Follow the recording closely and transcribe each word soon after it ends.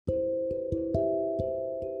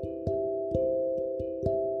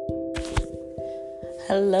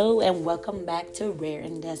Hello and welcome back to Rare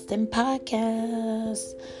and Destined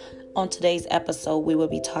Podcast. On today's episode, we will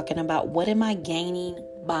be talking about what am I gaining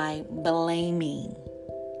by blaming?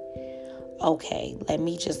 Okay, let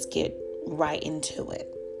me just get right into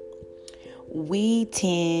it. We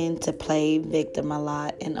tend to play victim a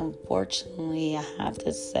lot, and unfortunately, I have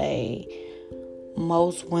to say,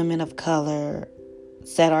 most women of color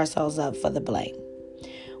set ourselves up for the blame.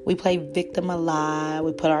 We play victim a lot.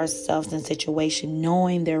 We put ourselves in situations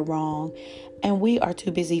knowing they're wrong, and we are too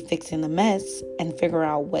busy fixing the mess and figure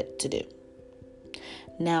out what to do.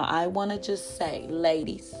 Now, I want to just say,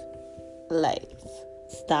 ladies,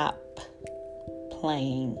 stop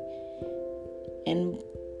playing and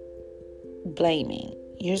blaming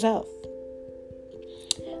yourself.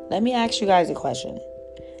 Let me ask you guys a question.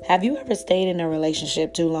 Have you ever stayed in a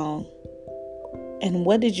relationship too long? And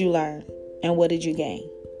what did you learn? And what did you gain?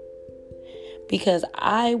 Because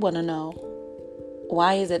I want to know,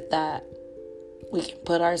 why is it that we can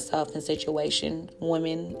put ourselves in situations,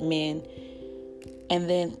 women, men, and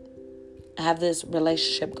then have this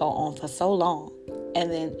relationship go on for so long, and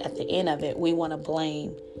then at the end of it, we want to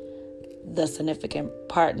blame the significant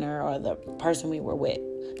partner or the person we were with,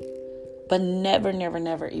 but never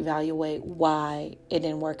evaluate why it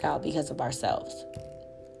didn't work out because of ourselves.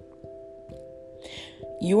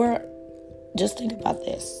 Just think about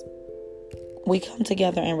this. We come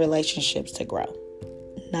together in relationships to grow,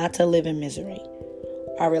 not to live in misery.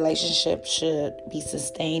 Our relationship should be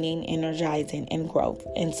sustaining, energizing, and growth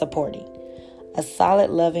and supporting. A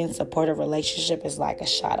solid, loving, supportive relationship is like a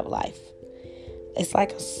shot of life. It's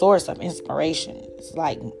like a source of inspiration. It's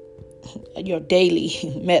like your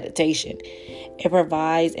daily meditation. It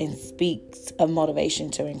provides and speaks of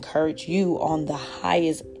motivation to encourage you on the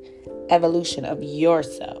highest evolution of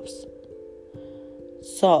yourselves.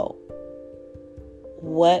 So,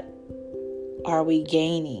 what are we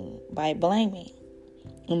gaining by blaming?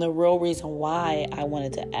 And the real reason why I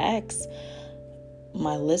wanted to ask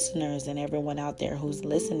my listeners and everyone out there who's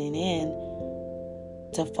listening in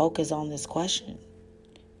to focus on this question.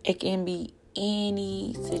 It can be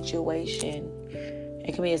any situation.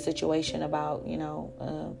 It can be a situation about,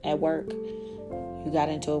 at work, you got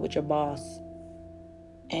into it with your boss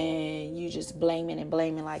and you just blaming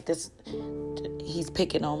like this, he's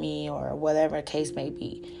picking on me or whatever the case may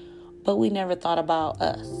be. But we never thought about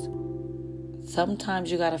us. Sometimes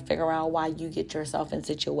you got to figure out why you get yourself in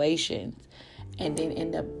situations and then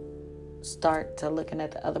end up start to looking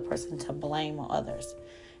at the other person to blame on others.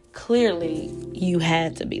 Clearly, you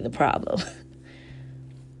had to be the problem.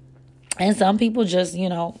 And some people just,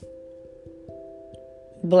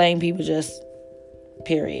 blame people just,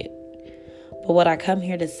 period. But what I come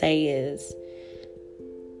here to say is,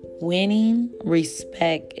 winning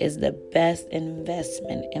respect is the best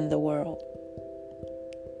investment in the world.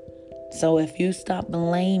 So if you stop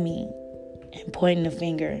blaming and pointing the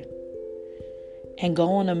finger and go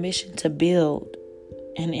on a mission to build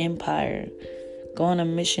an empire, go on a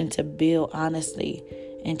mission to build honesty,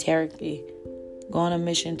 integrity, go on a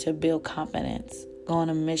mission to build confidence, go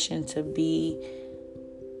on a mission to be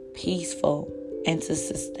peaceful and to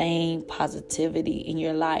sustain positivity in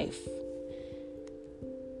your life.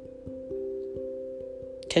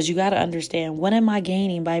 Because you got to understand, what am I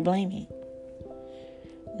gaining by blaming?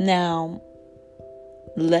 Now,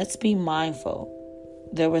 let's be mindful.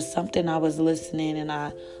 There was something I was listening and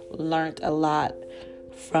I learned a lot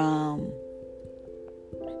from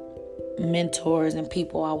mentors and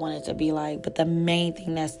people I wanted to be like. But the main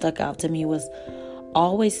thing that stuck out to me was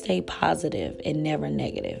always stay positive and never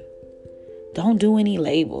negative. Don't do any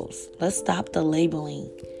labels. Let's stop the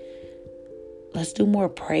labeling. Let's do more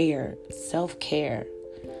prayer, self-care.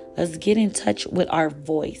 Let's get in touch with our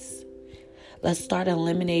voice. Let's start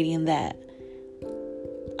eliminating that.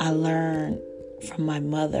 I learned from my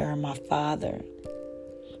mother and my father.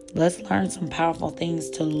 Let's learn some powerful things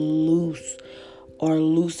to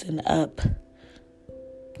loosen up.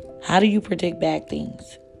 How do you predict bad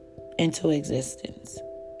things into existence?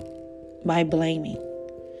 By blaming.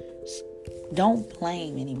 Don't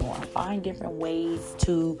blame anymore. Find different ways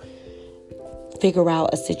to figure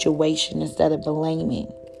out a situation instead of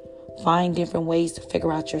blaming. Find different ways to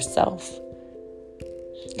figure out yourself.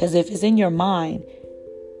 Because if it's in your mind,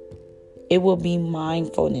 it will be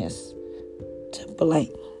mindfulness to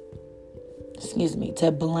blame.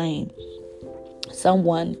 To blame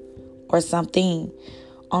someone or something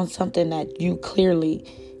on something that you clearly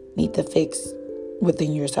need to fix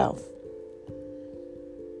within yourself.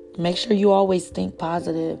 Make sure you always think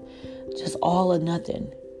positive, just all or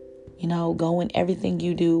nothing. Go in everything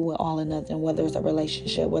you do with all or nothing, whether it's a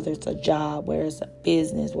relationship, whether it's a job, whether it's a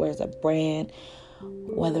business, whether it's a brand,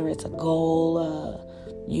 whether it's a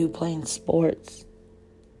goal, you playing sports,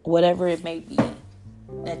 whatever it may be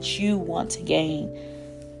that you want to gain,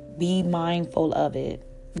 be mindful of it.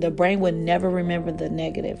 The brain would never remember the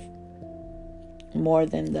negative more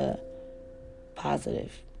than the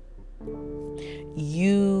positive.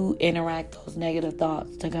 You interact those negative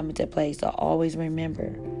thoughts to come into play. So always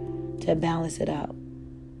remember to balance it out.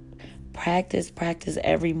 Practice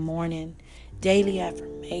every morning. Daily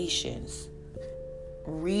affirmations.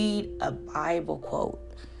 Read a Bible quote.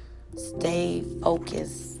 Stay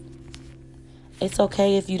focused. It's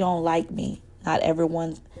okay if you don't like me. Not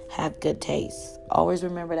everyone have good taste. Always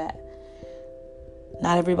remember that.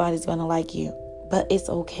 Not everybody's going to like you. But it's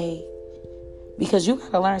okay. Because you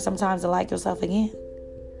got to learn sometimes to like yourself again.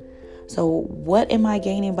 So what am I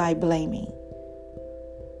gaining by blaming?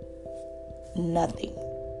 Nothing.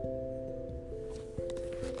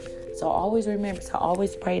 So always remember to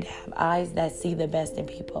always pray to have eyes that see the best in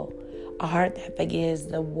people. A heart that forgives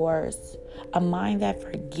the worst. A mind that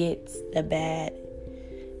forgets the bad.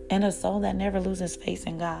 And a soul that never loses faith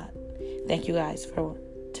in God. Thank you guys for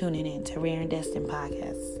tuning in to Rare and Destined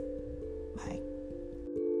Podcast. Bye.